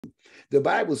The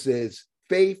Bible says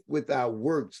faith without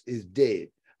works is dead.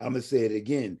 I'm going to say it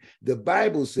again. The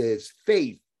Bible says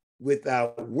faith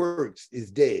without works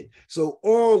is dead. So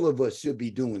all of us should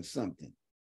be doing something.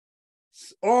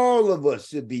 All of us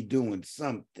should be doing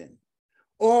something.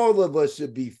 All of us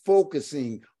should be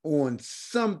focusing on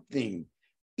something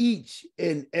each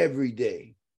and every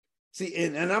day. See,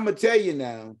 and I'm going to tell you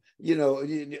now,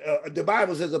 the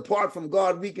Bible says apart from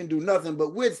God, we can do nothing,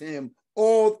 but with him,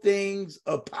 all things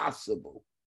are possible.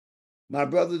 My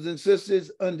brothers and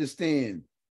sisters, understand,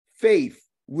 faith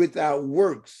without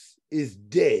works is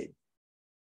dead.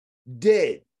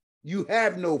 Dead. You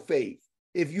have no faith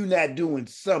if you're not doing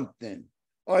something.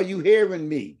 Are you hearing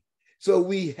me? So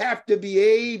we have to be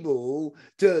able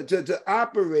to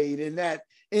operate in that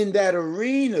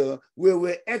arena where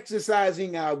we're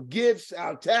exercising our gifts,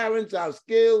 our talents, our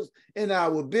skills, and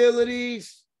our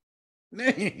abilities.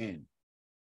 Man.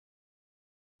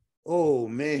 Oh,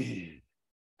 man.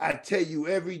 I tell you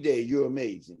every day, you're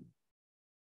amazing.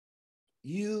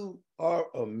 You are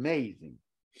amazing.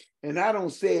 And I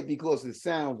don't say it because it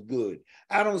sounds good.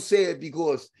 I don't say it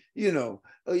because,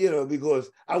 because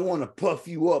I want to puff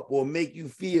you up or make you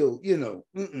feel,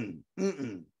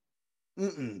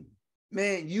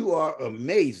 Man, you are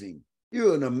amazing.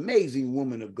 You're an amazing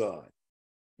woman of God.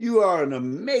 You are an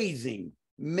amazing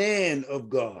man of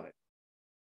God.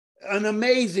 An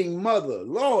amazing mother.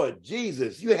 Lord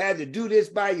Jesus, you had to do this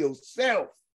by yourself.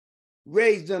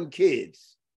 Raise them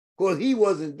kids because he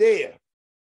wasn't there.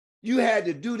 You had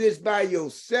to do this by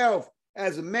yourself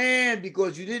as a man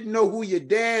because you didn't know who your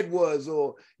dad was,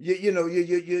 or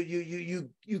you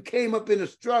came up in a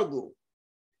struggle.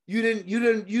 You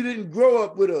didn't grow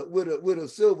up with a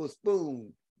silver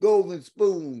spoon, golden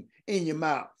spoon in your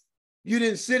mouth. You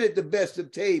didn't sit at the best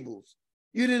of tables.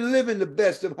 You didn't live in the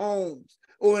best of homes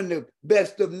or in the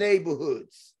best of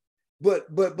neighborhoods.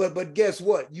 But guess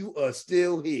what? You are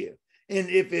still here. And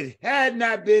if it had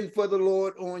not been for the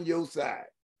Lord on your side.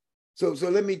 So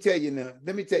let me tell you now,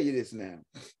 this now.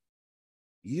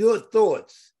 Your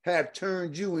thoughts have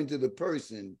turned you into the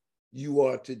person you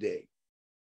are today.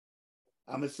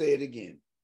 I'm going to say it again.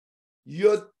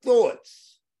 Your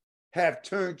thoughts have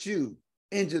turned you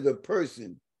into the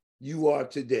person you are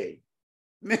today.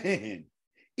 Man,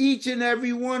 each and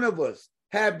every one of us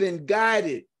have been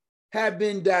guided, have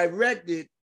been directed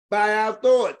by our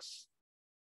thoughts.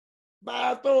 By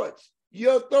our thoughts,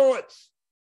 your thoughts.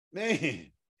 Man.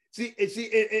 See,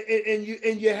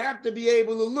 and you have to be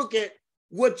able to look at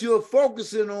what you're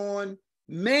focusing on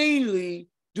mainly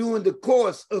during the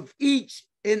course of each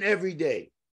and every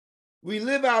day. We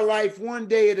live our life one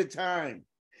day at a time.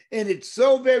 And it's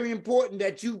so very important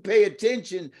that you pay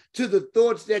attention to the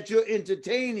thoughts that you're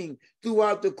entertaining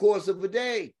throughout the course of a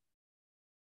day.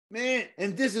 Man,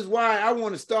 and this is why I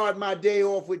want to start my day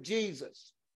off with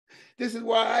Jesus. This is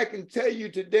why I can tell you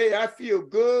today, I feel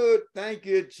good. Thank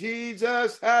you,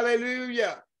 Jesus.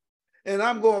 Hallelujah. And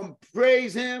I'm going to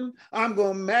praise him. I'm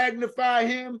going to magnify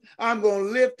him. I'm going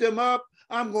to lift him up.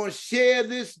 I'm going to share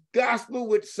this gospel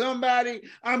with somebody.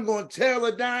 I'm going to tell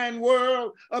a dying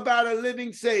world about a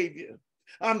living Savior.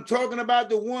 I'm talking about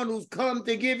the one who's come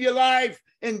to give you life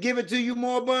and give it to you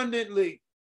more abundantly.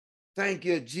 Thank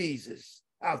you, Jesus.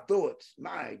 Our thoughts,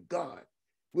 my God.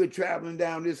 We're traveling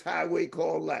down this highway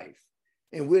called life,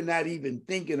 and we're not even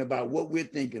thinking about what we're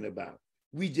thinking about.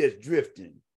 We just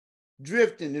drifting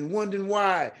and wondering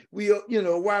why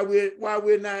why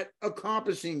we're not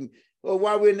accomplishing, or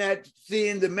why we're not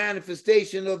seeing the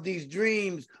manifestation of these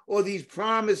dreams or these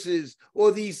promises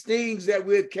or these things that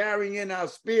we're carrying in our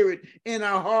spirit, in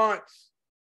our hearts.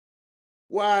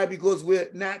 Why? Because we're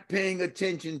not paying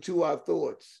attention to our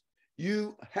thoughts.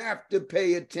 You have to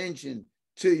pay attention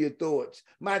to your thoughts.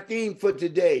 My theme for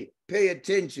today, pay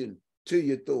attention to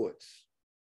your thoughts.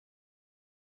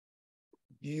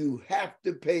 You have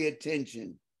to pay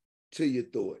attention to your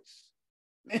thoughts.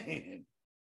 Man,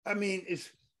 I mean, it's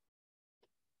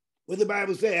what the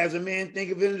Bible says, as a man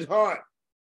thinketh in his heart,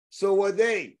 so are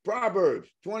they. Proverbs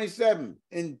 27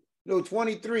 and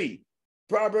 23.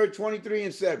 Proverbs 23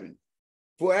 and 7.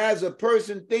 For as a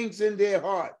person thinks in their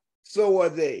heart, so are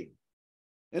they.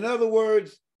 In other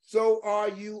words, so are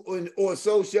you, or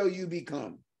so shall you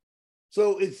become.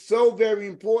 So it's so very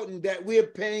important that we're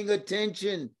paying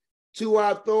attention to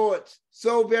our thoughts.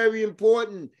 So very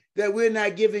important that we're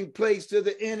not giving place to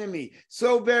the enemy.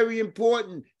 So very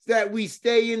important that we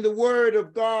stay in the word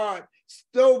of God.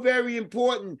 So very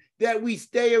important that we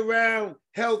stay around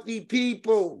healthy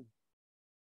people.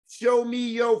 Show me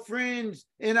your friends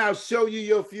and I'll show you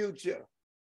your future.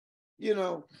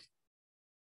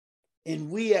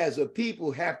 And we as a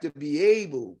people have to be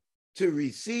able to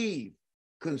receive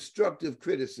constructive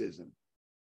criticism.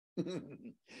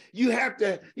 You have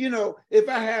to, if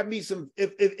I have me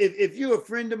if you're a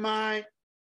friend of mine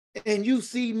and you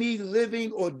see me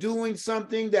living or doing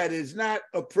something that is not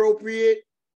appropriate,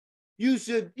 you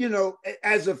should,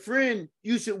 as a friend,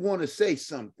 you should want to say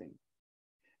something.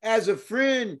 As a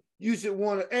friend, you should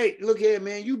want to, hey, look here,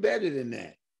 man, you better than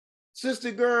that.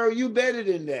 Sister girl, you better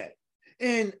than that.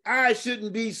 And I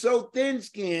shouldn't be so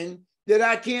thin-skinned that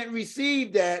I can't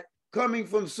receive that coming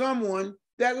from someone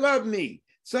that loved me,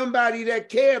 somebody that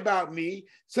care about me,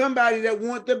 somebody that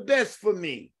want the best for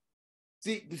me.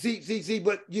 See,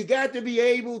 but you got to be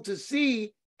able to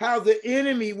see how the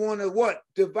enemy want to what?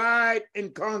 Divide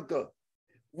and conquer.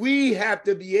 We have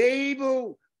to be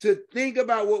able to think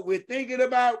about what we're thinking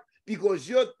about, because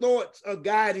your thoughts are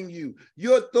guiding you.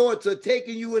 Your thoughts are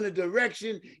taking you in a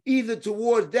direction either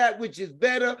towards that which is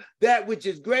better, that which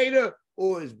is greater,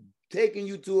 or is taking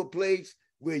you to a place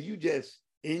where you just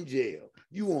in jail.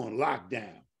 You on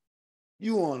lockdown.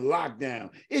 You on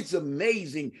lockdown. It's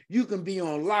amazing. You can be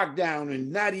on lockdown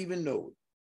and not even know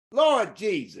it. Lord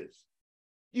Jesus,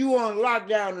 you on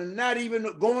lockdown and not even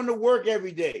going to work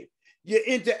every day. You're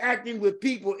interacting with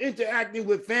people, interacting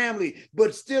with family,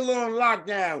 but still on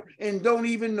lockdown and don't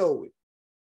even know it.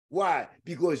 Why?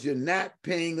 Because you're not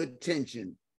paying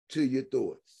attention to your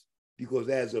thoughts. Because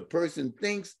as a person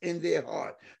thinks in their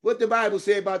heart, what the Bible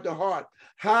say about the heart,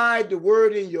 hide the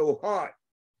word in your heart.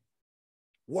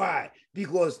 Why?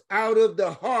 Because out of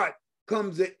the heart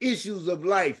comes the issues of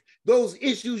life. Those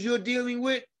issues you're dealing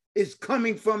with is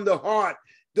coming from the heart.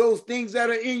 Those things that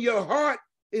are in your heart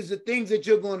is the things that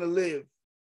you're going to live,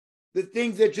 the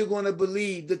things that you're going to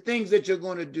believe, the things that you're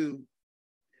going to do.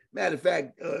 Matter of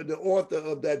fact, the author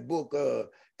of that book,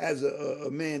 As a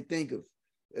Man Thinketh,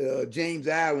 James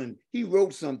Allen, he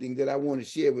wrote something that I want to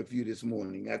share with you this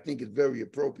morning. I think it's very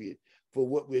appropriate for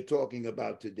what we're talking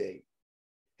about today.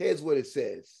 Here's what it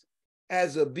says.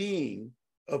 As a being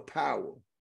of power,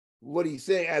 what he's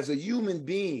saying, as a human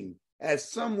being, as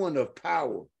someone of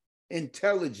power,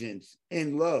 intelligence,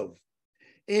 and love,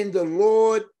 in the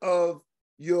Lord of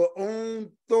your own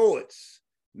thoughts,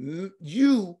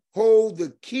 you hold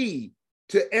the key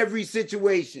to every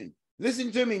situation.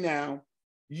 Listen to me now.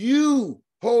 You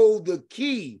hold the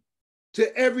key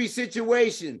to every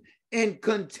situation and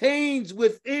contains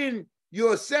within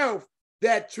yourself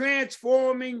that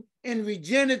transforming and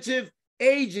regenerative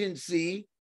agency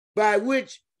by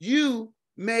which you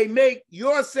may make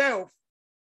yourself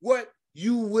what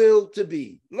you will to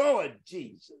be. Lord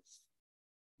Jesus.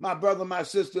 My brother, my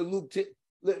sister, Luke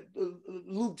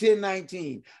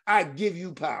 10:19, I give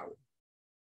you power.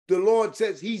 The Lord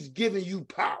says he's giving you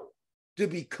power to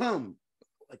become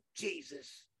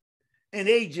Jesus, an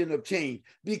agent of change,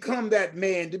 become that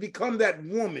man, to become that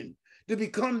woman, to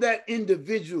become that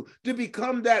individual, to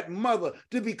become that mother,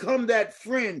 to become that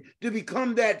friend, to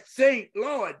become that saint.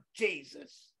 Lord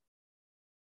Jesus,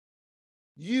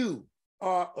 you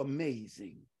are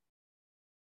amazing.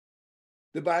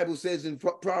 The Bible says in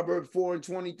Proverbs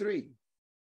 4:23,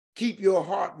 keep your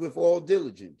heart with all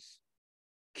diligence.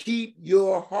 Keep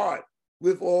your heart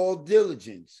with all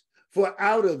diligence, for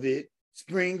out of it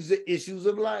springs the issues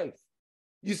of life.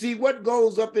 You see, what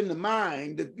goes up in the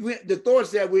mind, the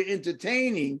thoughts that we're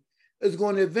entertaining is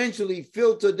going to eventually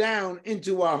filter down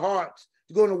into our hearts.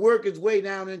 It's going to work its way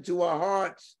down into our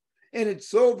hearts. And it's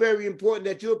so very important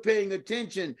that you're paying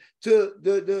attention to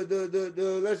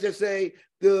the let's just say,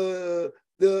 the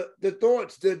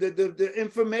thoughts, the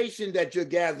information that you're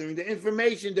gathering, the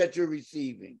information that you're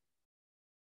receiving.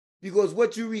 Because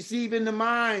what you receive in the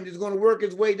mind is going to work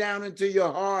its way down into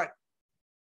your heart.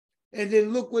 And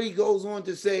then look what he goes on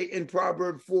to say in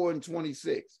Proverbs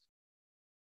 4:26.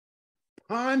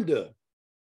 Ponder.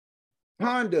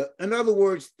 In other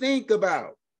words, think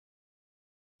about.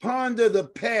 Ponder the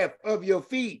path of your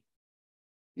feet.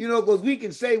 Because we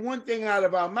can say one thing out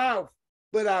of our mouth,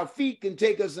 but our feet can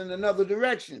take us in another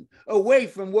direction, away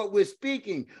from what we're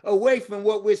speaking, away from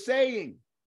what we're saying.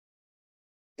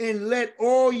 And let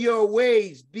all your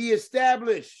ways be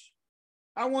established.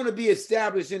 I want to be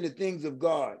established in the things of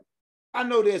God. I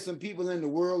know there's some people in the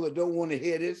world that don't want to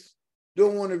hear this,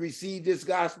 don't want to receive this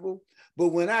gospel. But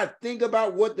when I think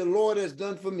about what the Lord has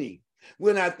done for me,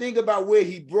 when I think about where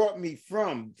he brought me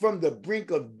from the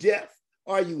brink of death,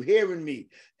 are you hearing me?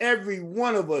 Every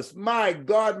one of us, my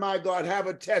God, have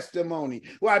a testimony.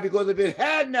 Why? Because if it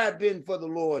had not been for the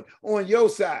Lord on your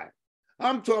side,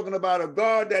 I'm talking about a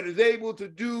God that is able to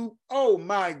do, oh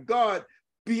my God,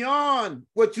 beyond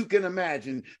what you can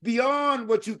imagine, beyond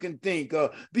what you can think,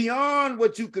 beyond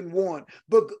what you can want,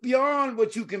 but beyond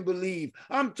what you can believe.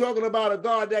 I'm talking about a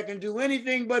God that can do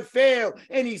anything but fail.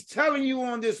 And he's telling you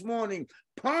on this morning,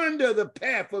 ponder the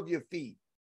path of your feet.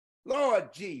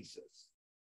 Lord Jesus.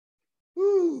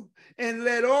 Woo. And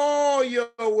let all your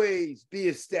ways be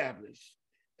established.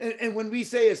 And when we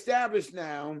say established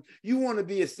now, you want to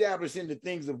be established in the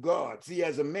things of God. See,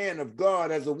 as a man of God,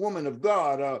 as a woman of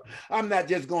God, I'm not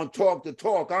just going to talk the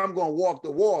talk. I'm going to walk the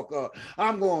walk.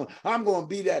 I'm going to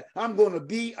be that. I'm going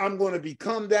to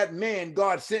become that man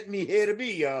God sent me here to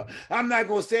be. I'm not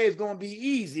going to say it's going to be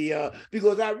easy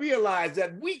because I realize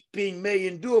that weeping may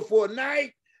endure for a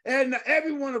night. And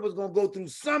every one of us going to go through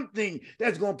something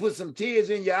that's going to put some tears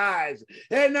in your eyes.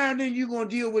 And now and then you're going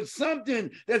to deal with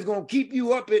something that's going to keep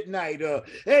you up at night.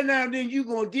 And now and then you're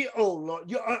going to deal, oh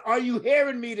Lord, are you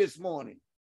hearing me this morning?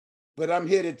 But I'm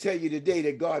here to tell you today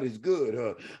that God is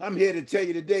good. I'm here to tell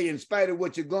you today, in spite of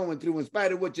what you're going through, in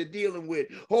spite of what you're dealing with,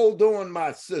 hold on,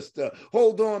 my sister.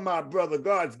 Hold on, my brother.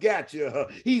 God's got you.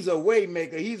 He's a way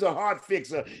maker. He's a heart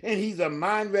fixer. And he's a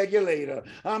mind regulator.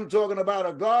 I'm talking about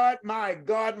a God, my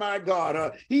God, my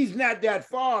God. He's not that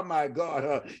far, my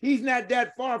God. He's not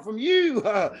that far from you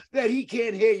that he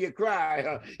can't hear you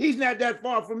cry. He's not that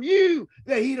far from you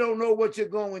that he don't know what you're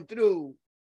going through.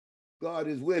 God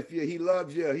is with you. He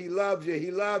loves you. He loves you.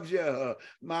 He loves you.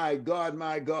 My God,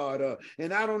 my God.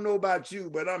 And I don't know about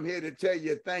you, but I'm here to tell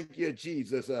you, thank you,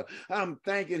 Jesus. I'm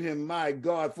thanking him, my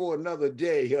God, for another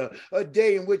day, a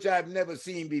day in which I've never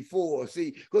seen before.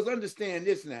 See, because understand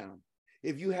this now.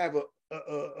 If you have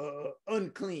a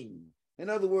unclean, in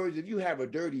other words, if you have a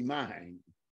dirty mind,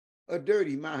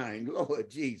 Lord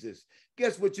Jesus,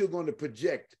 guess what you're going to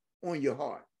project on your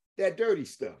heart? That dirty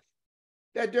stuff.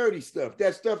 That dirty stuff,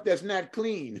 that stuff that's not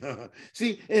clean.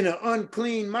 See, and an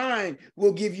unclean mind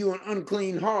will give you an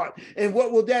unclean heart. And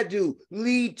what will that do?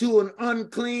 Lead to an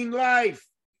unclean life.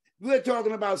 We're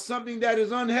talking about something that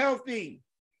is unhealthy.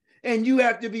 And you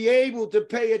have to be able to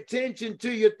pay attention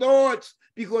to your thoughts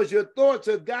because your thoughts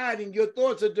are guiding, your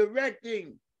thoughts are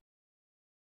directing.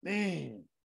 Man,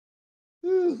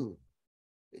 whew.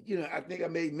 I think I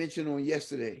made mention on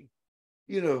yesterday,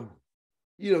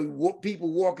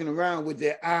 people walking around with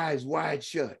their eyes wide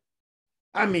shut.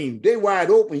 I mean, they're wide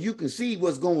open. You can see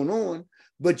what's going on,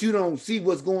 but you don't see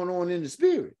what's going on in the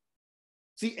spirit.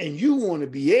 See, and you want to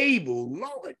be able,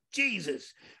 Lord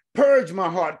Jesus, purge my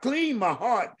heart, clean my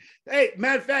heart. Hey,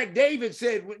 matter of fact, David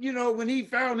said, when he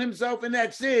found himself in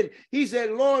that sin, he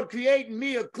said, Lord, create in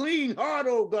me a clean heart,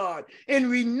 oh God, and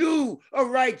renew a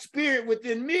right spirit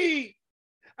within me.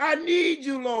 I need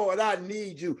you, Lord. I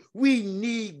need you. We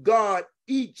need God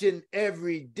each and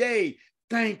every day.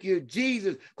 Thank you,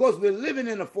 Jesus, because we're living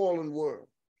in a fallen world.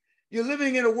 You're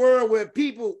living in a world where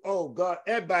people, oh God,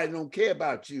 everybody don't care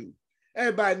about you.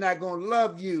 Everybody's not going to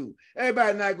love you.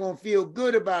 Everybody's not going to feel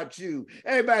good about you.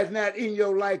 Everybody's not in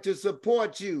your life to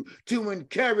support you, to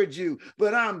encourage you.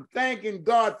 But I'm thanking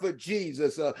God for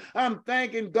Jesus. I'm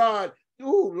thanking God,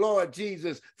 oh, Lord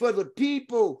Jesus, for the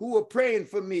people who are praying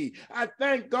for me. I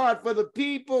thank God for the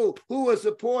people who are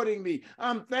supporting me.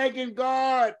 I'm thanking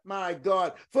God, my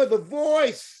God, for the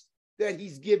voice that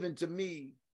he's given to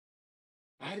me.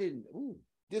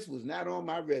 This was not on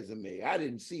my resume. I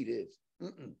didn't see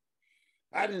this.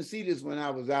 I didn't see this when I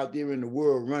was out there in the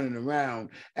world running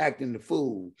around, acting the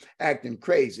fool, acting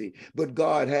crazy. But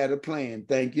God had a plan.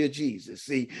 Thank you, Jesus.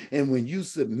 See, and when you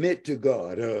submit to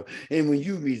God and when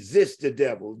you resist the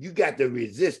devil, you got to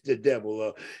resist the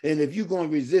devil. And if you're going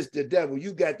to resist the devil,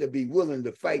 you got to be willing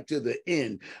to fight to the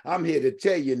end. I'm here to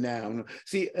tell you now.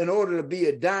 See, in order to be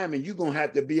a diamond, you're going to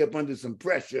have to be up under some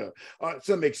pressure,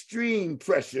 some extreme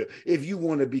pressure if you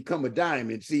want to become a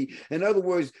diamond. See, in other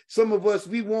words, some of us,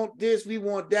 we want this, we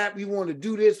want that, we want to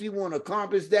do this, we want to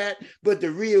accomplish that, but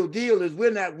the real deal is we're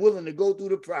not willing to go through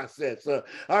the process.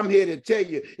 I'm here to tell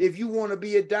you, if you want to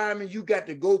be a diamond, you got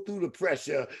to go through the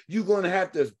pressure. You're going to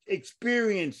have to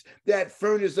experience that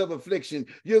furnace of affliction.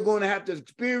 You're going to have to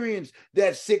experience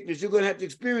that sickness. You're going to have to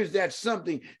experience that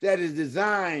something that is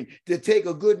designed to take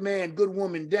a good man, good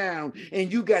woman down,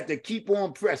 and you got to keep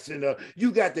on pressing.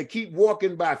 You got to keep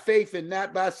walking by faith and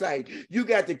not by sight. You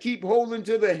got to keep holding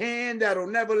to the hand that'll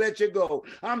never let you go.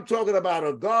 I'm talking about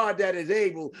a God that is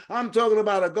able. I'm talking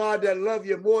about a God that loves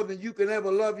you more than you can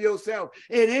ever love yourself.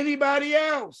 And anybody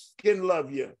else can love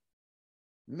you.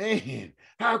 Man,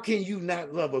 how can you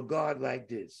not love a God like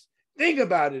this? Think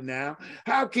about it now.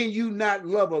 How can you not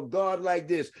love a God like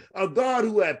this? A God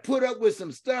who had put up with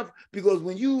some stuff, because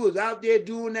when you was out there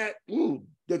doing that,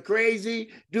 the crazy,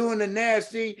 doing the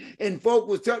nasty, and folk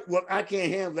was telling, well, I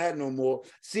can't handle that no more.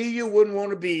 See you, wouldn't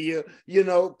want to be here. You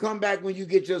know, come back when you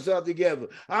get yourself together.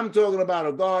 I'm talking about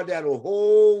a God that'll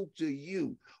hold to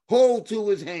you, hold to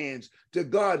his hands, to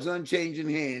God's unchanging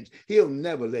hands. He'll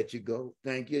never let you go.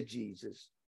 Thank you, Jesus.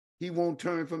 He won't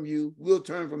turn from you. We'll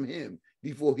turn from him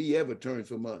before he ever turns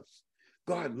from us.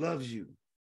 God loves you.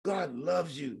 God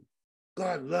loves you.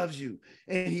 God loves you.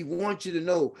 And he wants you to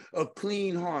know a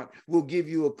clean heart will give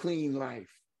you a clean life.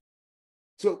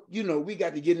 So, you know, we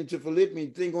got to get into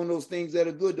Philippians, think on those things that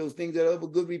are good, those things that are of a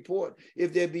good report.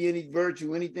 If there be any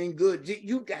virtue, anything good,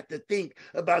 you got to think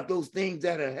about those things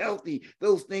that are healthy,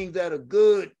 those things that are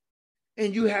good.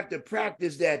 And you have to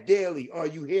practice that daily. Are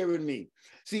you hearing me?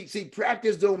 See,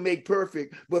 practice don't make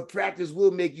perfect, but practice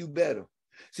will make you better.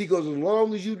 See, because as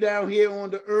long as you down here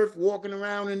on the earth, walking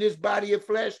around in this body of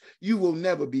flesh, you will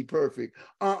never be perfect.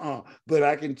 But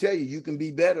I can tell you, you can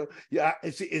be better. Yeah,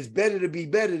 it's better to be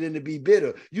better than to be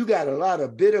bitter. You got a lot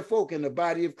of bitter folk in the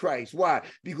body of Christ. Why?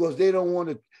 Because they don't want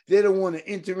to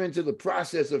enter into the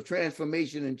process of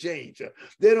transformation and change.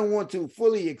 They don't want to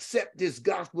fully accept this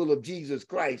gospel of Jesus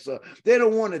Christ. They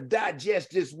don't want to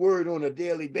digest this word on a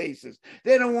daily basis.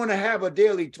 They don't want to have a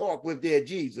daily talk with their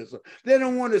Jesus. They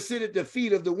don't want to sit at the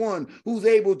feet of the one who's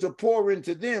able to pour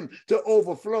into them to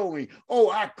overflowing.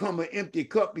 Oh, I come an empty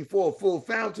cup before a full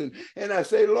fountain, and I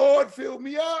say, Lord, fill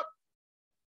me up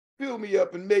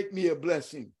and make me a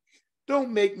blessing.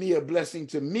 Don't make me a blessing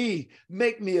to me.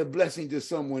 Make me a blessing to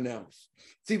someone else.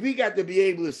 See, we got to be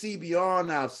able to see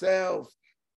beyond ourselves.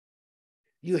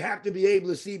 You have to be able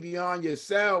to see beyond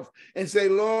yourself and say,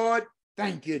 Lord,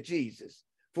 thank you, Jesus,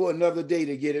 for another day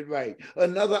to get it right,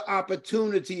 another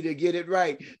opportunity to get it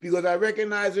right, because I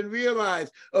recognize and realize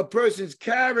a person's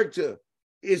character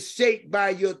is shaped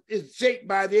by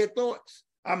their thoughts.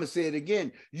 I'm going to say it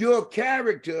again. Your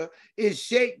character is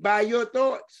shaped by your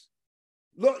thoughts.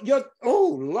 Lord,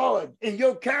 Lord, and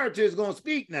your character is going to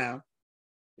speak now.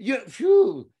 You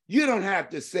don't have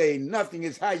to say nothing.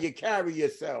 It's how you carry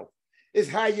yourself. It's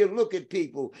how you look at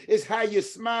people. It's how you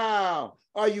smile.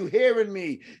 Are you hearing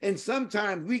me? And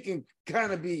sometimes we can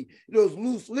kind of be those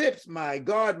loose lips. My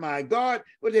God,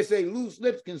 what they say, loose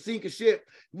lips can sink a ship.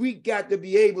 We got to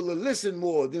be able to listen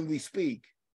more than we speak.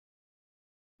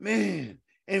 Man.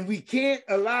 And we can't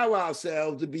allow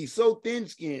ourselves to be so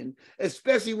thin-skinned,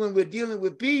 especially when we're dealing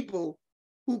with people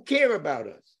who care about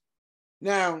us.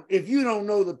 Now, if you don't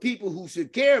know the people who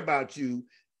should care about you,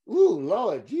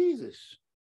 Lord Jesus.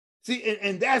 See,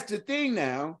 and that's the thing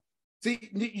now. See,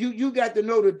 you got to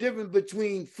know the difference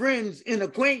between friends and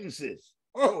acquaintances.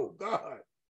 Oh, God.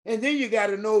 And then you got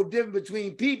to know the difference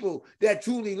between people that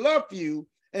truly love you,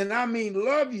 and I mean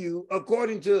love you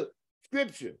according to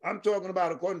Scripture. I'm talking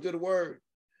about according to the Word.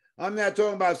 I'm not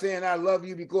talking about saying I love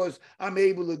you because I'm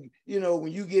able to,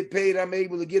 when you get paid, I'm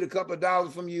able to get a couple of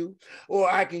dollars from you,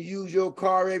 or I can use your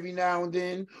car every now and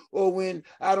then, or when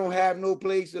I don't have no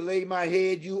place to lay my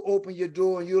head, you open your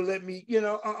door and you'll let me,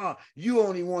 you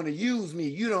only want to use me.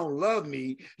 You don't love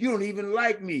me. You don't even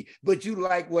like me, but you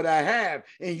like what I have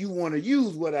and you want to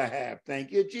use what I have.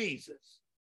 Thank you, Jesus.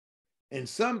 And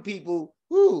some people,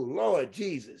 Lord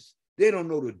Jesus, they don't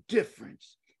know the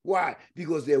difference. Why?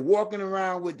 Because they're walking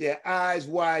around with their eyes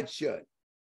wide shut.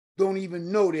 Don't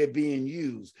even know they're being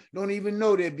used. Don't even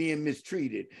know they're being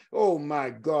mistreated. Oh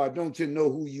my God, don't you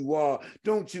know who you are?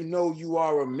 Don't you know you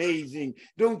are amazing?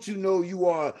 Don't you know you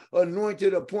are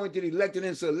anointed, appointed, elected,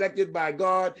 and selected by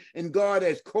God? And God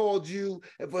has called you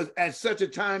at such a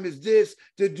time as this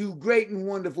to do great and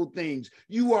wonderful things.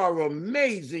 You are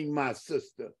amazing, my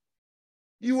sister.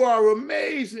 You are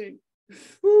amazing.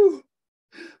 Whew.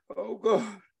 Oh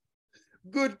God.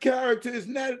 Good character is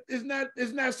not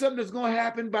something that's going to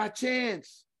happen by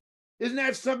chance. It's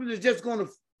not something that's just going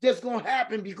to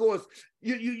happen because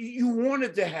you want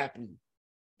it to happen.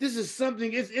 This is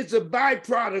something. It's a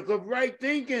byproduct of right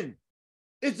thinking.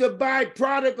 It's a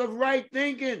byproduct of right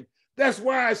thinking. That's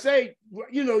why I say,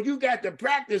 you got to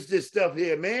practice this stuff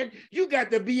here, man. You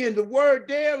got to be in the Word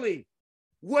daily.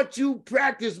 What you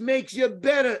practice makes you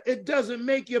better. It doesn't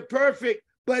make you perfect,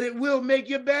 but it will make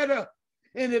you better.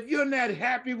 And if you're not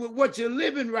happy with what you're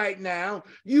living right now,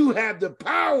 you have the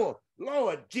power.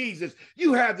 Lord Jesus,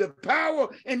 you have the power,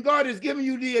 and God has given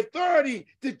you the authority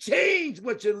to change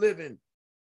what you're living.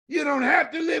 You don't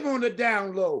have to live on the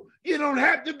down low. You don't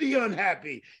have to be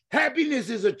unhappy. Happiness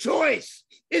is a choice.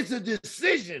 It's a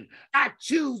decision. I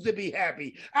choose to be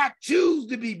happy. I choose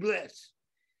to be blessed.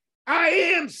 I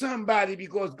am somebody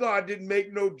because God didn't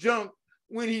make no junk.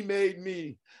 when he made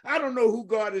me. I don't know who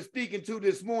God is speaking to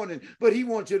this morning, but he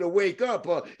wants you to wake up.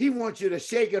 He wants you to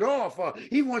shake it off.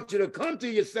 He wants you to come to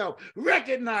yourself,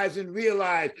 recognize and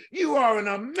realize you are an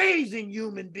amazing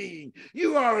human being.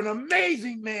 You are an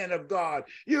amazing man of God.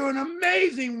 You're an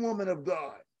amazing woman of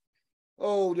God.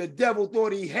 Oh, the devil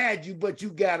thought he had you, but you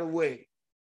got away.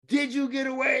 Did you get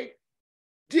away?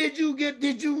 Did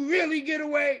you really get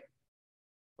away?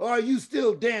 Or are you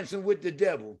still dancing with the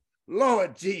devil?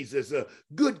 Lord Jesus, a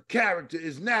good character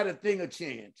is not a thing of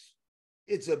chance.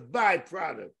 It's a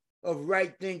byproduct of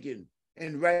right thinking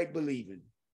and right believing.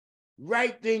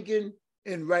 Right thinking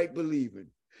and right believing.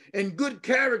 And good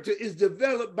character is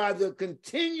developed by the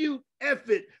continued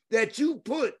effort that you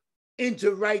put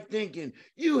into right thinking.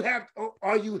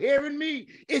 Are you hearing me?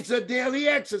 It's a daily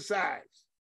exercise.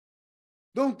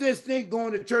 Don't just think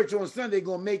going to church on Sunday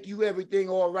gonna make you everything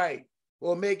all right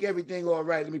or make everything all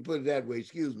right. Let me put it that way,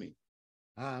 excuse me.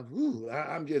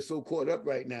 I'm just so caught up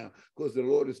right now because the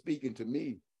Lord is speaking to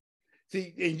me.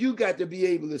 See, and you got to be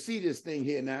able to see this thing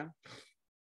here now.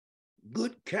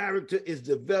 Good character is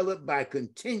developed by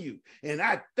continued. And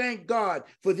I thank God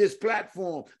for this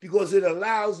platform because it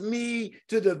allows me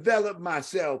to develop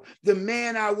myself. The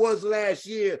man I was last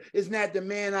year is not the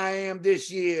man I am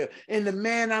this year. And the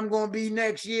man I'm going to be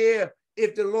next year,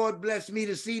 if the Lord bless me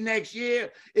to see next year,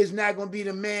 is not going to be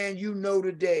the man you know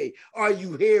today. Are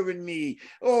you hearing me?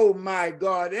 Oh my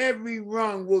God, every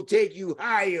rung will take you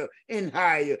higher and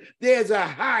higher. There's a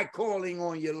high calling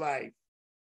on your life.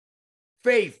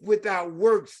 Faith without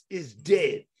works is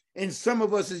dead. And some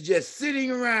of us is just sitting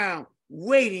around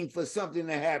waiting for something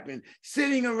to happen,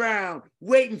 sitting around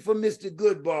waiting for Mr.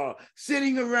 Goodbar,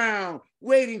 sitting around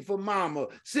waiting for mama,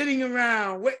 sitting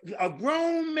around, a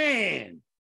grown man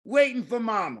waiting for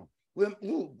mama,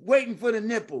 waiting for the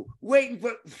nipple,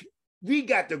 we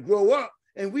got to grow up.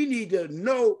 And we need to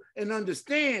know and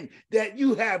understand that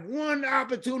you have one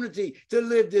opportunity to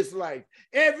live this life.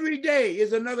 Every day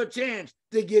is another chance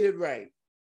to get it right.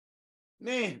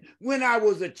 Man, when I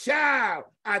was a child,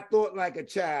 I thought like a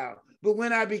child. But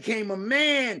when I became a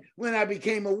man, when I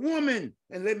became a woman,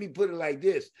 and let me put it like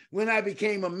this, when I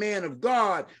became a man of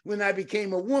God, when I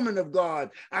became a woman of God,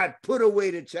 I put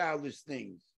away the childish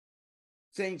things.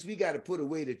 Saints, we got to put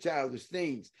away the childish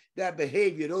things, that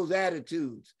behavior, those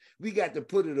attitudes. We got to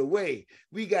put it away.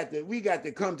 We got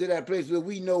to come to that place where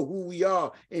we know who we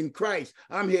are in Christ.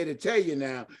 I'm here to tell you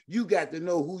now, you got to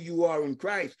know who you are in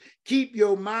Christ. Keep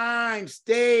your mind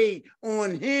stayed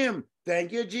on him.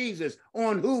 Thank you, Jesus.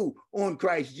 On who? On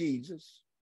Christ Jesus.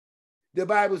 The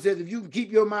Bible says if you can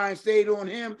keep your mind stayed on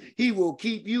him, he will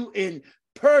keep you in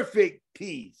perfect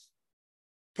peace.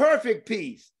 Perfect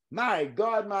peace. My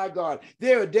God, my God.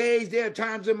 There are days, there are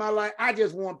times in my life, I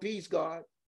just want peace, God.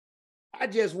 I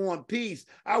just want peace.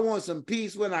 I want some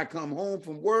peace when I come home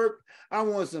from work. I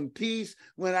want some peace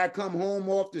when I come home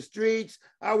off the streets.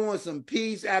 I want some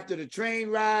peace after the train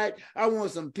ride. I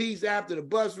want some peace after the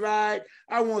bus ride.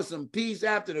 I want some peace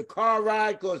after the car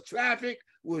ride because traffic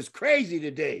was crazy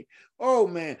today. Oh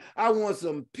man, I want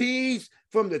some peace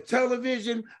from the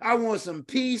television. I want some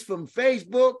peace from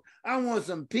Facebook. I want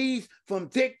some peace from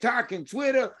TikTok and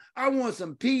Twitter. I want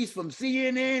some peace from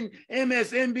CNN,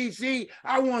 MSNBC.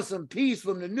 I want some peace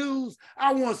from the news.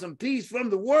 I want some peace from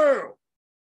the world.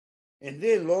 And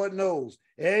then, Lord knows,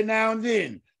 every now and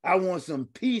then, I want some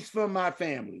peace from my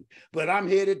family. But I'm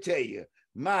here to tell you,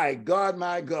 my God,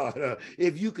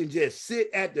 if you can just sit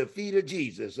at the feet of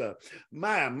Jesus,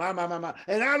 my.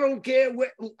 And I don't care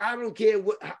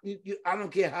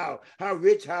how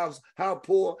rich, how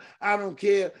poor, I don't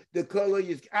care the color,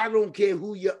 I don't care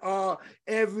who you are.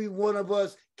 Every one of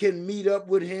us can meet up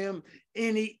with him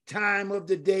any time of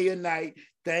the day or night.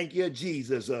 Thank you,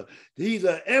 Jesus. He's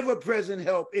an ever-present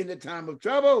help in the time of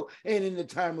trouble and in the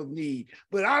time of need.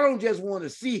 But I don't just want to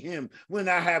see him when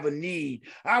I have a need.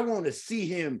 I want to see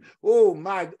him,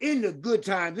 in the good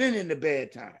times and in the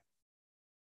bad times.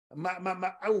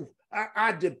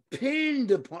 I depend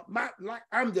upon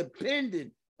I'm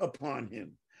dependent upon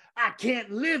him. I can't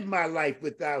live my life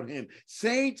without him.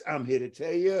 Saints, I'm here to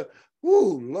tell you,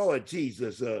 Lord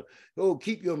Jesus,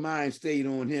 keep your mind stayed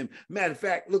on him. Matter of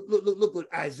fact, look what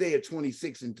Isaiah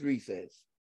 26:3 says.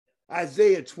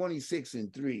 Isaiah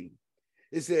 26:3.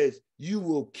 It says, you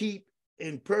will keep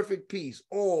in perfect peace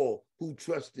all who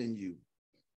trust in you.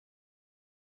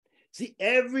 See,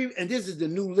 and this is the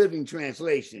New Living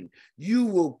Translation. You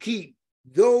will keep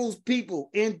those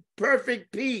people in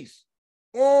perfect peace,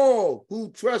 all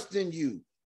who trust in you,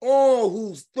 all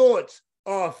whose thoughts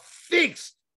are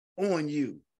fixed on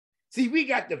you. See, we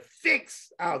got to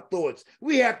fix our thoughts.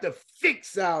 We have to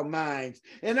fix our minds.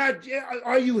 And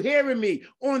are you hearing me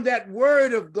on that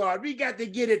word of God? We got to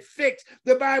get it fixed.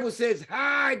 The Bible says,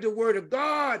 hide the word of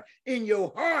God in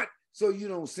your heart so you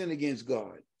don't sin against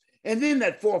God. And then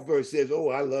that fourth verse says, oh,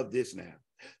 I love this now.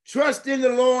 Trust in the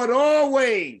Lord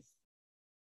always,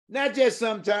 not just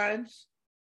sometimes,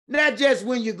 not just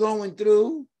when you're going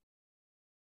through.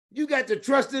 You got to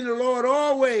trust in the Lord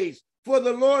always. For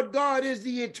the Lord God is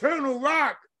the eternal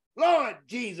rock. Lord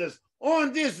Jesus,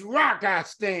 on this rock I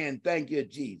stand. Thank you,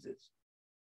 Jesus.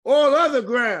 All other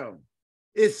ground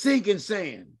is sinking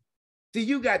sand. See,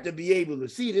 you got to be able to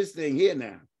see this thing here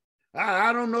now.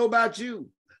 I don't know about you,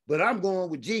 but I'm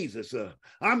going with Jesus.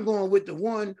 I'm going with the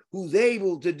one who's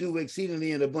able to do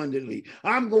exceedingly and abundantly.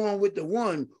 I'm going with the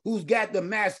one who's got the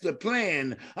master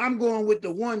plan. I'm going with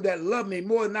the one that loved me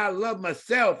more than I love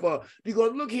myself.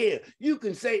 Because look here, you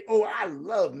can say, oh, I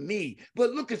love me.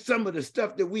 But look at some of the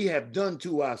stuff that we have done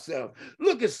to ourselves.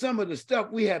 Look at some of the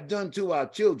stuff we have done to our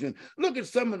children. Look at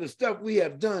some of the stuff we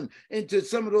have done into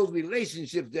some of those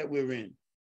relationships that we're in.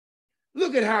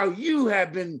 Look at how you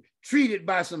have been treated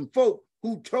by some folk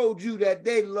who told you that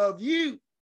they love you.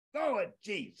 Lord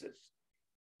Jesus.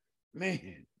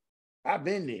 Man, I've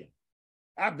been there.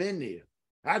 I've been there.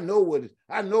 I know what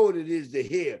it is to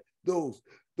hear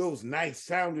those nice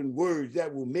sounding words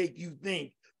that will make you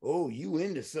think, oh, you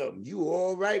into something. You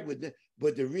all right with it.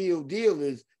 But the real deal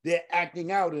is they're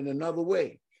acting out in another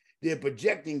way. They're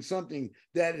projecting something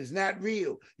that is not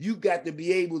real. You got to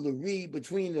be able to read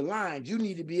between the lines. You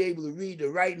need to be able to read the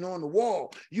writing on the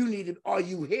wall. Are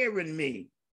you hearing me?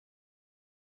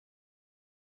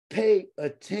 Pay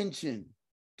attention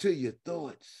to your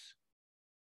thoughts.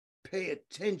 Pay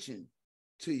attention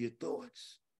to your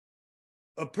thoughts.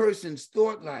 A person's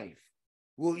thought life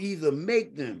will either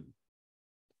make them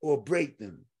or break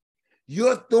them.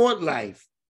 Your thought life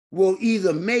will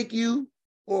either make you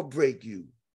or break you.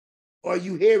 Are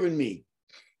you hearing me?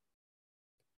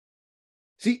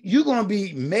 See, you're going to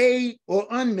be made or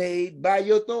unmade by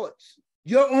your thoughts,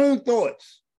 your own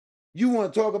thoughts. You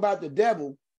want to talk about the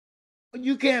devil?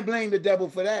 You can't blame the devil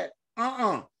for that.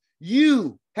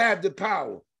 You have the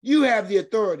power. You have the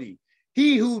authority.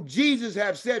 He who Jesus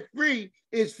have set free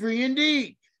is free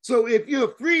indeed. So if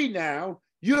you're free now,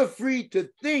 you're free to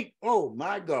think, oh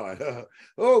my God,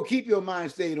 keep your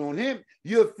mind stayed on him.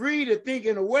 You're free to think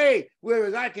in a way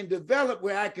whereas I can develop,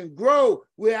 where I can grow,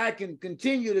 where I can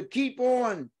continue to keep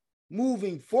on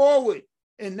moving forward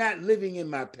and not living in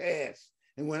my past.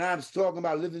 And when I'm talking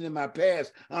about living in my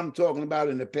past, I'm talking about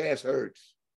in the past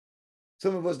hurts.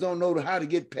 Some of us don't know how to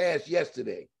get past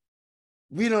yesterday.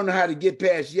 We don't know how to get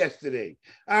past yesterday.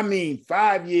 I mean,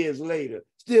 5 years later,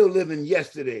 still living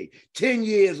yesterday. 10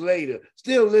 years later,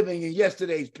 still living in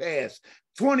yesterday's past.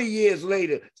 20 years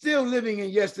later, still living in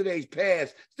yesterday's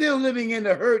past. Still living in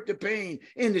the hurt, the pain,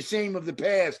 and the shame of the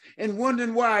past. And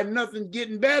wondering why nothing's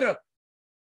getting better.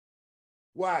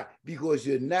 Why? Because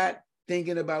you're not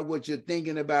thinking about what you're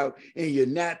thinking about, and you're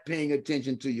not paying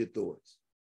attention to your thoughts.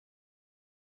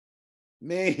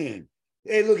 Man.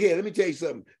 Hey, look here, let me tell you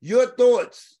something. Your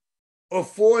thoughts are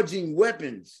forging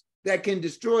weapons that can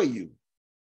destroy you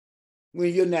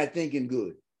when you're not thinking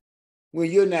good,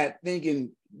 when you're not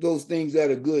thinking those things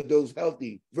that are good, those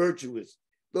healthy, virtuous,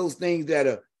 those things that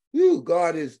are,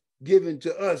 God is given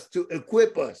to us to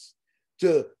equip us,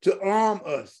 to arm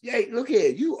us. Hey, look here,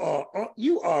 you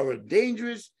are a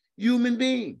dangerous human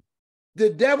being. The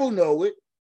devil know it.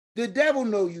 The devil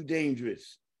know you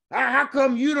dangerous. How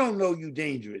come you don't know you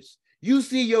dangerous? You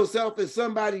see yourself as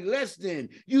somebody less than.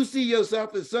 You see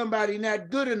yourself as somebody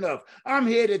not good enough. I'm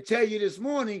here to tell you this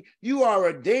morning, you are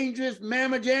a dangerous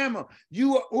mamma jamma.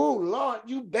 You are, oh Lord,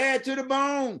 you bad to the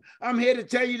bone. I'm here to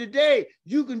tell you today,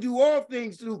 you can do all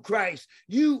things through Christ.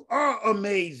 You are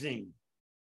amazing.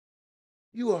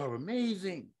 You are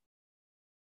amazing.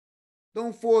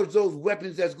 Don't forge those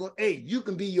weapons that's going, hey, you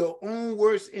can be your own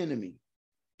worst enemy.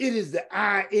 It is the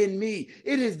I in me.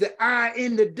 It is the I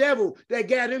in the devil that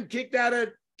got him kicked out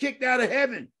of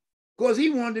heaven because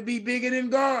he wanted to be bigger than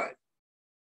God.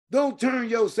 Don't turn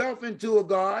yourself into a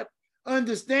God.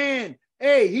 Understand,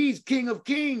 hey, he's King of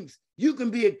Kings. You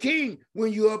can be a king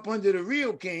when you're up under the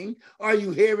real king. Are you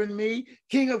hearing me?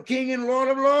 King of Kings and Lord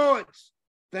of Lords.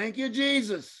 Thank you,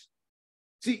 Jesus.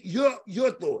 See,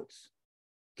 your thoughts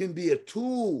can be a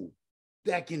tool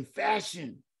that can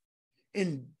fashion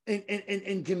and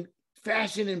can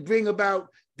fashion and bring about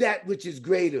that which is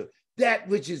greater, that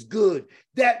which is good,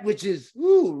 that which is,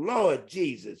 Lord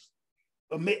Jesus.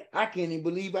 I can't even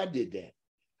believe I did that.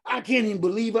 I can't even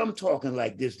believe I'm talking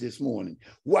like this morning.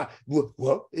 Why?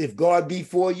 Well, if God be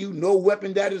for you, no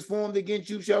weapon that is formed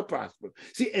against you shall prosper.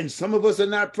 See, and some of us are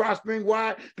not prospering.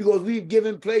 Why? Because we've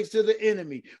given place to the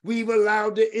enemy. We've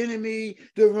allowed the enemy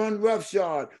to run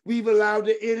roughshod. We've allowed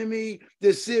the enemy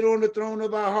to sit on the throne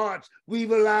of our hearts.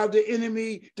 We've allowed the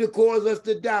enemy to cause us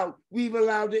to doubt. We've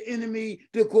allowed the enemy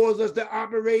to cause us to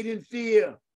operate in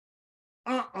fear.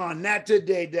 Not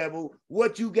today, devil.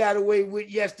 What you got away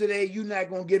with yesterday, you're not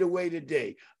going to get away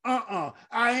today. I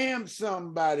am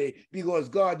somebody because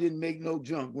God didn't make no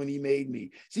junk when he made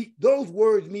me. See, those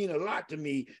words mean a lot to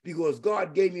me because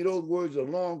God gave me those words a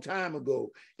long time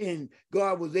ago, and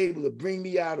God was able to bring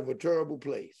me out of a terrible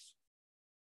place.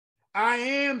 I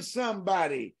am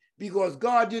somebody because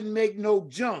God didn't make no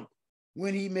junk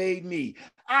when he made me.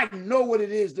 I know what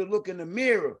it is to look in the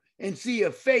mirror and see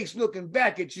a face looking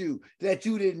back at you that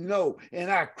you didn't know.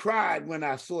 And I cried when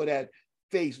I saw that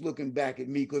face looking back at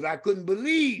me because I couldn't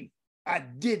believe I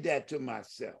did that to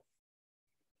myself.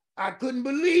 I couldn't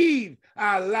believe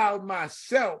I allowed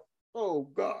myself, oh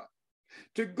God,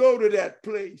 to go to that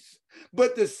place.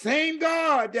 But the same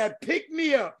God that picked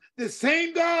me up, the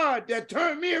same God that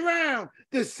turned me around,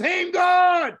 the same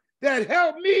God that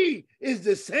helped me is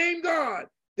the same God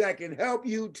that can help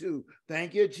you too.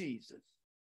 Thank you, Jesus.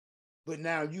 But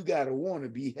now you got to want to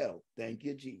be helped. Thank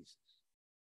you, Jesus.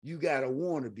 You got to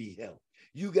want to be helped.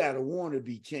 You got to want to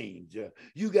be changed.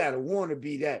 You got to want to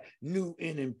be that new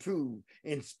and improved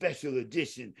and special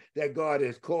edition that God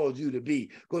has called you to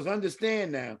be. Because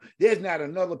understand now, there's not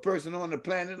another person on the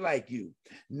planet like you.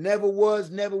 Never was,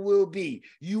 never will be.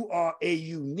 You are a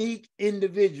unique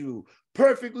individual,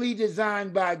 perfectly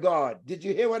designed by God. Did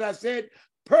you hear what I said?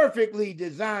 Perfectly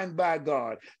designed by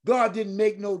God. God didn't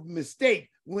make no mistake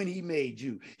when he made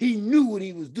you. He knew what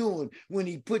he was doing when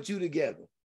he put you together.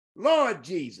 Lord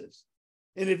Jesus.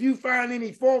 And if you find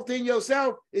any fault in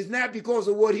yourself, it's not because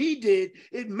of what he did.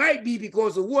 It might be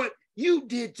because of what you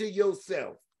did to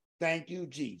yourself. Thank you,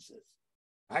 Jesus.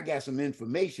 I got some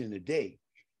information today.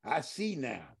 I see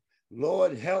now.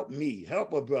 Lord, help me.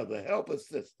 Help a brother. Help a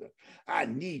sister. I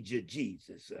need you,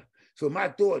 Jesus. So my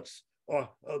thoughts are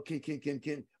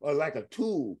like a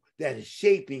tool that is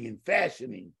shaping and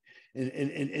fashioning and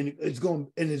it's going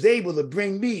and is able to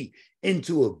bring me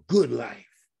into a good life.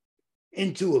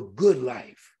 Into a good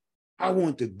life. I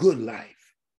want the good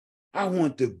life. I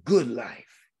want the good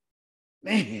life.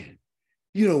 Man,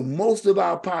 you know, most of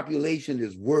our population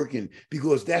is working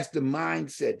because that's the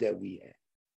mindset that we have.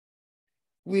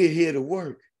 We're here to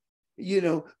work, you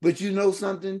know, but you know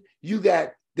something? You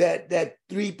got that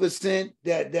 3%,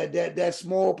 that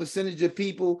small percentage of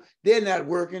people, they're not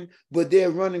working, but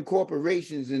they're running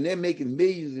corporations and they're making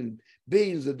millions and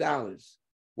billions of dollars.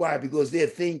 Why? Because they're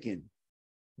thinking.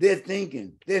 They're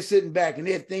thinking, they're sitting back and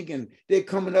they're thinking, they're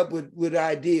coming up with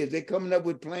ideas, they're coming up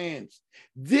with plans.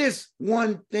 This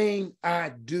one thing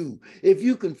I do, if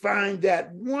you can find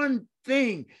that one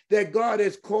thing that God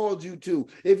has called you to,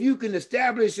 if you can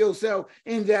establish yourself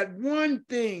in that one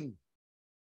thing,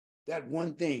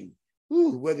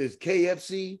 whether it's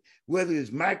KFC, whether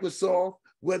it's Microsoft,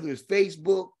 whether it's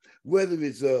Facebook, whether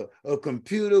it's a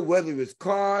computer, whether it's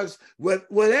cars,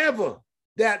 whatever,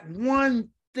 that one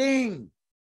thing,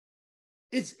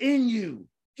 it's in you.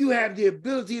 You have the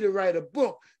ability to write a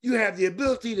book. You have the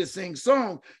ability to sing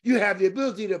songs. You have the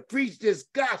ability to preach this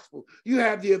gospel. You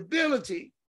have the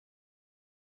ability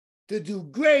to do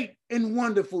great and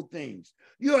wonderful things.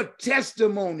 Your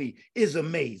testimony is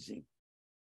amazing.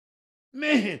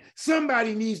 Man,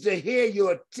 somebody needs to hear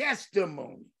your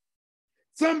testimony.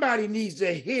 Somebody needs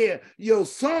to hear your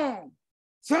song.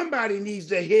 Somebody needs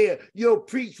to hear your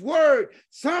preached word.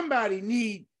 Somebody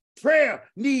needs prayer,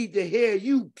 need to hear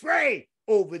you pray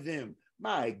over them.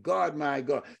 My God, my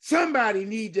God. Somebody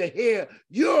need to hear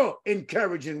your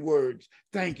encouraging words.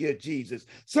 Thank you, Jesus.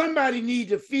 Somebody need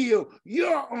to feel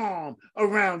your arm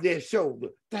around their shoulder.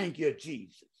 Thank you,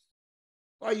 Jesus.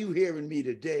 Are you hearing me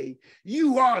today?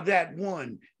 You are that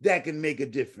one that can make a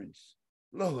difference.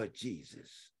 Lord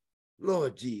Jesus.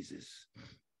 Lord Jesus.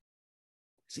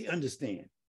 See, understand,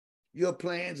 your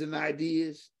plans and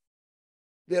ideas,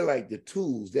 they're like the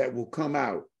tools that will come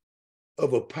out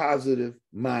of a positive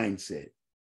mindset.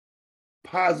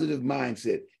 Positive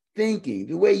mindset. Thinking,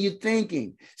 the way you're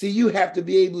thinking. See, you have to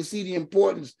be able to see the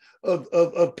importance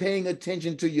of paying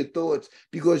attention to your thoughts,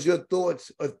 because your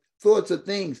thoughts are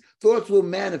things. Thoughts will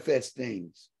manifest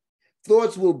things.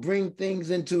 Thoughts will bring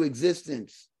things into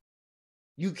existence.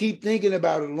 You keep thinking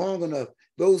about it long enough,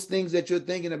 those things that you're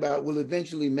thinking about will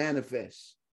eventually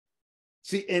manifest.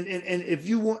 See, and if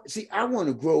you want, see, I want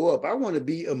to grow up. I want to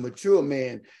be a mature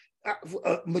man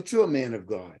of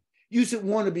God. You should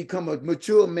want to become a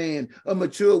mature man, a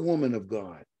mature woman of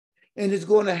God. And it's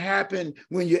going to happen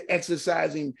when you're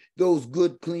exercising those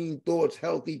good, clean thoughts,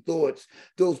 healthy thoughts,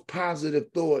 those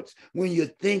positive thoughts, when you're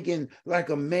thinking like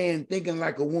a man, thinking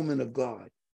like a woman of God,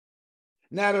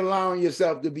 not allowing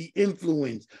yourself to be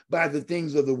influenced by the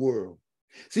things of the world.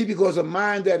 See, because a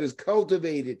mind that is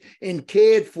cultivated and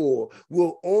cared for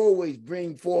will always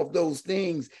bring forth those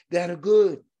things that are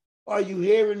good. Are you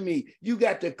hearing me? You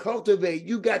got to cultivate.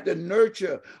 You got to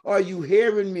nurture. Are you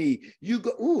hearing me? You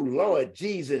go, oh, Lord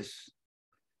Jesus.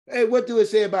 Hey, what do it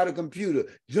say about a computer?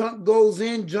 Junk goes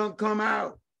in, junk come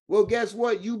out. Well, guess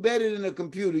what? You better than a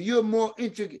computer. You're more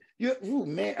intricate.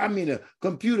 Man, I mean, a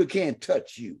computer can't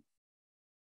touch you.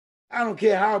 I don't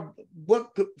care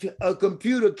what a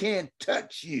computer can't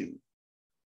touch you.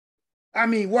 I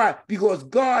mean, why? Because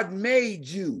God made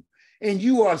you and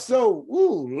you are so,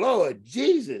 ooh, Lord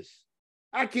Jesus.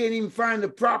 I can't even find the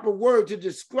proper word to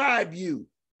describe you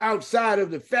outside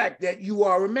of the fact that you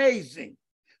are amazing,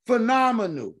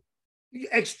 phenomenal,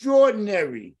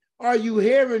 extraordinary. Are you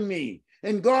hearing me?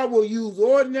 And God will use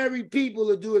ordinary people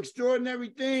to do extraordinary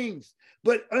things.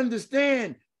 But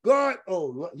understand, God,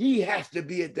 he has to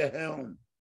be at the helm.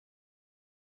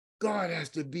 God has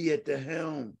to be at the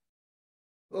helm.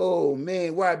 Oh,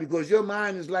 man, why? Because your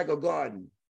mind is like a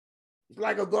garden. It's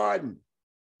like a garden.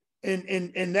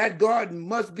 And that garden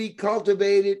must be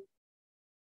cultivated,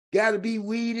 got to be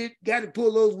weeded, got to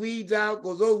pull those weeds out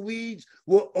because those weeds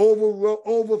will overrun.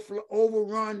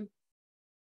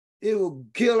 It will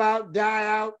kill out, die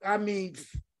out. I mean,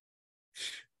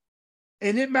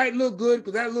 and it might look good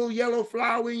because that little yellow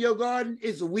flower in your garden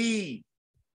is a weed.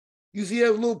 You see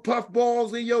those little puff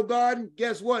balls in your garden?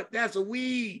 Guess what? That's a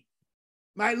weed.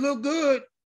 Might look good,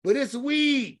 but it's a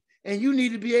weed. And you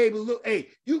need to be able to look, hey,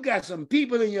 you got some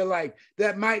people in your life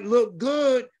that might look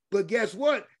good, but guess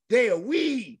what? They are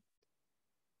weed.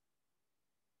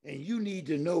 And you need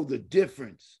to know the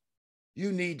difference.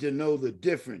 You need to know the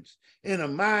difference. In a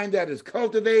mind that is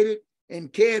cultivated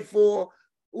and cared for,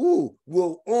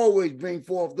 will always bring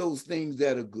forth those things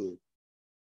that are good.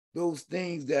 Those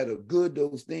things that are good,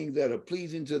 those things that are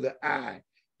pleasing to the eye,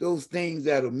 those things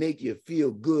that'll make you feel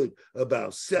good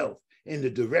about self and the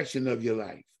direction of your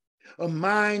life. A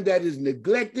mind that is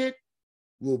neglected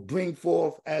will bring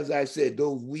forth, as I said,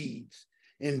 those weeds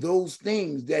and those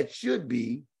things that should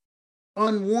be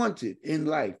unwanted in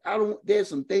life. There's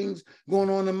some things going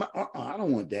on in my, I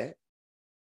don't want that.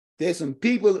 There's some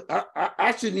people,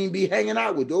 I shouldn't even be hanging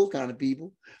out with those kind of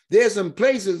people. There's some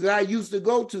places that I used to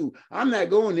go to. I'm not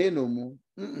going there no more.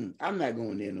 I'm not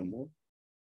going there no more.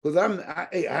 Because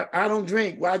I don't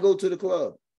drink. Why go to the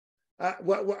club? I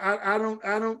don't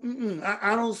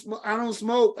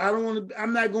smoke. I don't want to,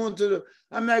 I'm not going to the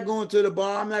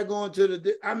bar. I'm not going to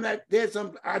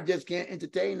the, I just can't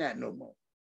entertain that no more.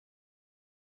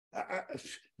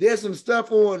 There's some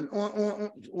stuff on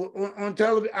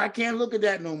television. I can't look at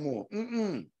that no more.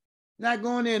 Not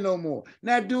going there no more.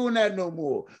 Not doing that no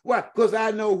more. Why? Because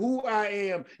I know who I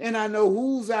am and I know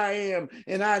whose I am.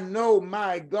 And I know,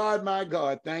 my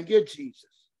God, thank you, Jesus.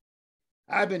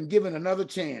 I've been given another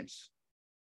chance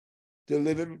to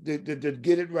live it, to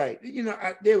get it right. You know,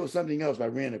 there was something else I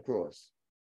ran across.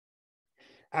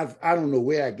 I don't know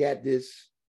where I got this.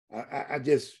 I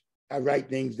write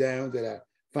things down that I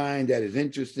find that is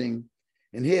interesting.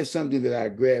 And here's something that I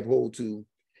grab hold to.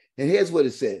 And here's what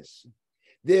it says.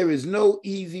 There is no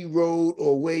easy road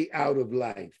or way out of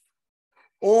life.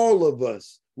 All of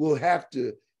us will have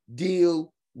to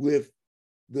deal with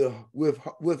the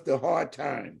hard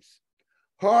times.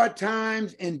 Hard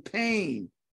times and pain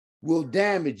will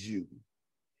damage you.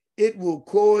 It will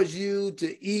cause you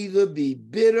to either be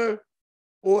bitter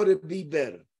or to be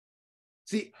better.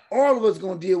 See, all of us are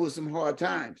going to deal with some hard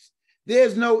times.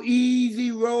 There's no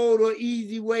easy road or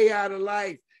easy way out of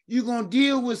life. You're going to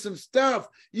deal with some stuff.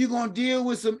 You're going to deal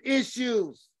with some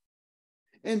issues.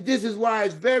 And this is why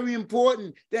it's very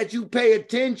important that you pay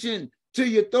attention to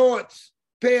your thoughts.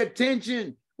 Pay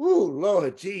attention,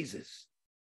 Lord Jesus,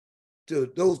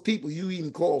 to those people you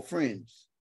even call friends.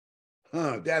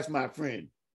 That's my friend.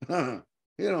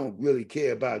 He don't really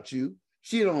care about you.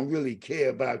 She don't really care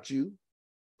about you.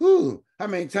 How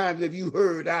many times have you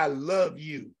heard, I love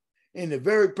you? And the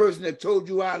very person that told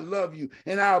you I love you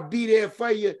and I'll be there for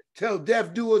you till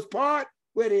death do us part,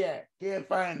 where they at? Can't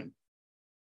find them.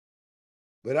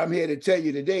 But I'm here to tell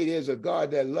you today, there's a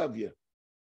God that loves you.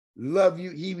 Love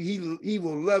you. He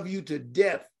will love you to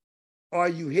death. Are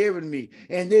you hearing me?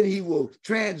 And then he will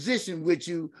transition with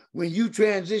you when you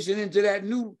transition into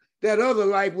that other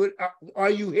life. Are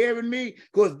you hearing me?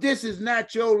 Because this is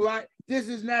not your life. This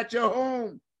is not your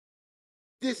home.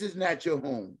 This is not your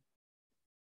home.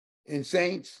 And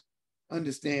saints,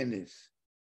 understand this.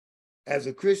 As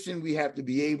a Christian, we have to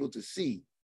be able to see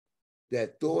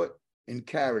that thought and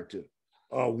character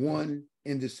are one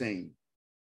and the same.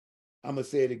 I'm going to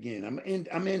say it again. I'm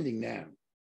ending now.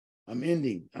 I'm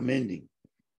ending.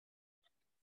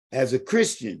 As a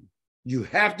Christian, you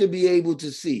have to be able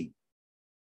to see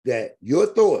that your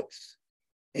thoughts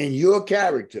and your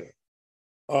character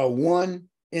are one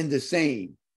and the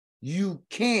same. You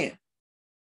can't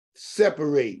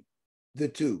separate the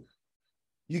two.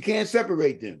 You can't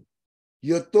separate them.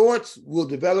 Your thoughts will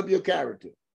develop your character,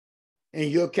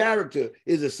 and your character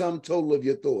is a sum total of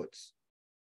your thoughts.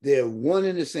 They're one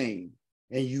and the same,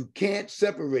 and you can't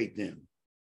separate them.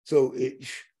 So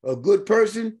a good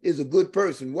person is a good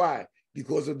person. Why?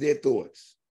 Because of their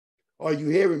thoughts. Are you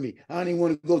hearing me? I don't even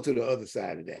want to go to the other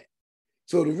side of that.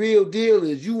 So the real deal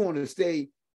is you want to stay,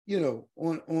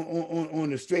 on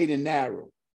the straight and narrow.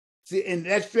 See, and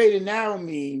that straight and narrow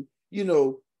mean,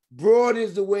 broad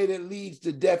is the way that leads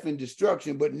to death and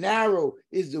destruction, but narrow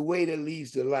is the way that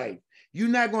leads to life. You're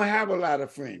not going to have a lot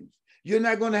of friends. You're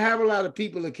not going to have a lot of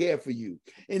people that care for you.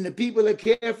 And the people that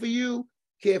care for you,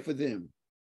 care for them.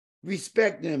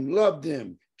 Respect them, love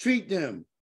them, treat them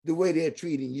the way they're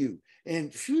treating you.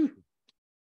 And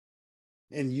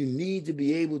you need to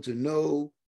be able to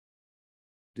know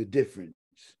the difference,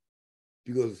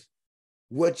 because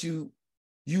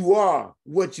you are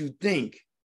what you think.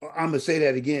 I'm going to say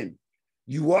that again.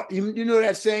 You are, you know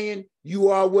that saying, you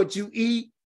are what you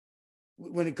eat.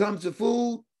 When it comes to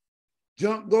food,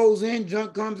 junk goes in,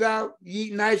 junk comes out. You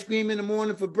eating ice cream in the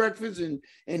morning for breakfast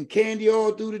and candy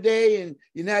all through the day, and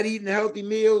you're not eating a healthy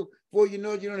meal. Before you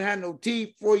know it, you don't have no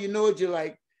teeth. Before you know it, you're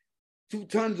like 2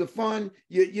 tons of fun.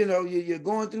 You're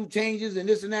going through changes and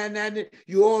this and that and that.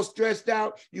 You're all stressed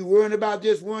out. You're worrying about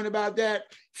this, worrying about that.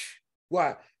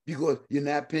 Why? Because you're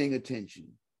not paying attention.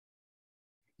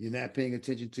 You're not paying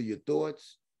attention to your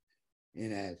thoughts.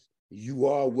 And as you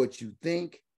are what you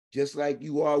think, just like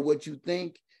you are what you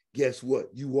think, guess what?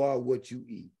 You are what you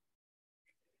eat.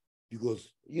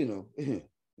 Because,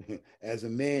 as a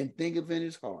man thinketh in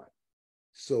his heart,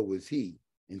 so is he,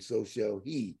 and so shall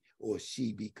he or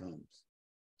she becomes.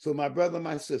 So my brother,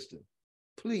 my sister,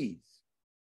 please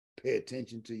pay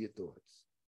attention to your thoughts.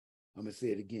 I'm going to say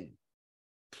it again.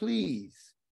 Please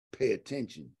pay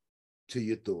attention to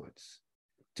your thoughts.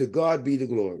 To God be the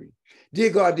glory.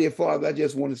 Dear God, dear Father, I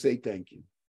just want to say thank you.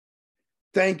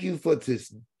 Thank you for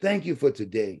this. Thank you for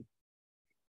today.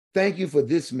 Thank you for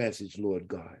this message, Lord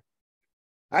God.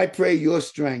 I pray your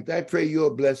strength. I pray your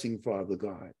blessing, Father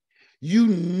God. You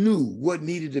knew what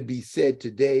needed to be said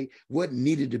today, what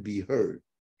needed to be heard.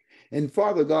 And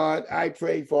Father God, I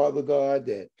pray, Father God,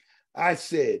 that I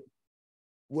said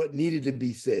what needed to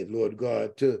be said, Lord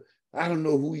God, I don't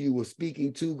know who you were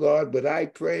speaking to, God, but I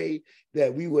pray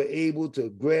that we were able to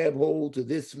grab hold to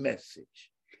this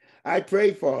message. I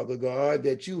pray, Father God,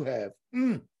 that you have,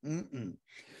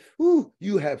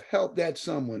 you have helped that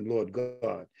someone, Lord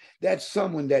God. That's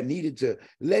someone that needed to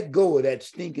let go of that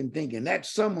stinking thinking. That's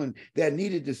someone that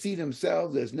needed to see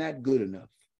themselves as not good enough.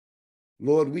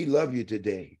 Lord, we love you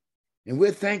today. And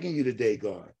we're thanking you today,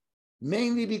 God,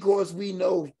 mainly because we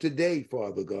know today,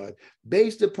 Father God,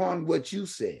 based upon what you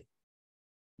said,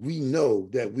 we know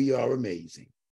that we are amazing.